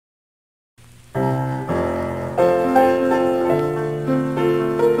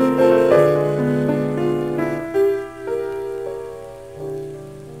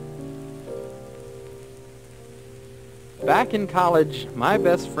Back in college, my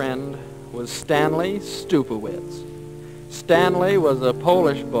best friend was Stanley Stupowitz. Stanley was a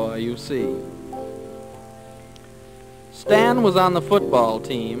Polish boy, you see. Stan was on the football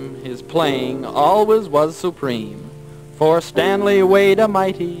team. His playing always was supreme. For Stanley weighed a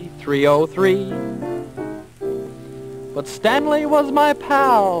mighty 303. But Stanley was my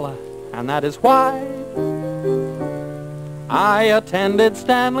pal, and that is why I attended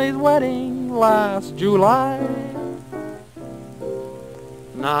Stanley's wedding last July.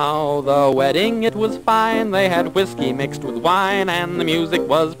 Now the wedding, it was fine. They had whiskey mixed with wine, and the music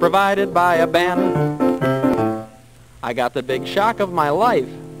was provided by a band. I got the big shock of my life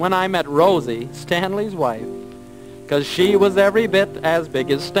when I met Rosie, Stanley's wife, 'cause she was every bit as big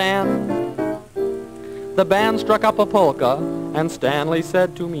as Stan. The band struck up a polka, and Stanley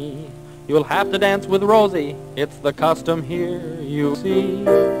said to me, "You'll have to dance with Rosie, it's the custom here, you see."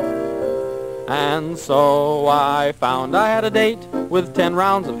 And so I found I had a date with 10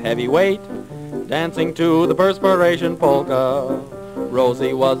 rounds of heavy weight, dancing to the Prespiration polka.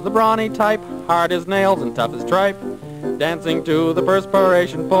 Rosie was the brawny type, hard as nails and tough as tripe, dancing to the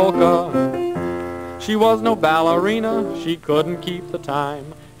Prespiration polka. She was no ballerina, she couldn't keep the time.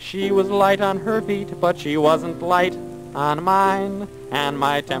 She was light on her feet, but she wasn't light on mine. And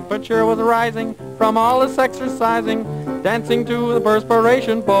my temperature was rising from all this exercising, dancing to the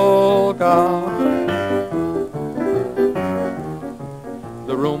Prespiration polka.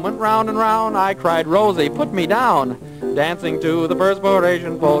 The room went round and round, I cried, "Rosie, put me down," dancing to the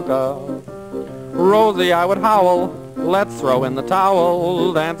Prespiration polka. "Rosie," I would howl, "let's throw in the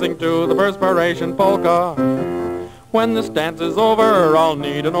towel," dancing to the Prespiration polka. "When this dance is over, I'll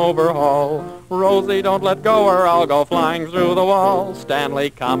need an overhaul. Rosie, don't let go or I'll go flying through the wall. Stanley,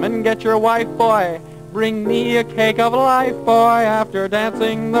 come and get your wife, boy. Bring me a cake of life, boy. After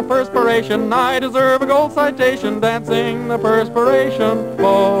dancing the Prespiration, I deserve a gold citation, dancing the Prespiration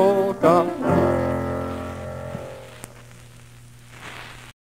polka."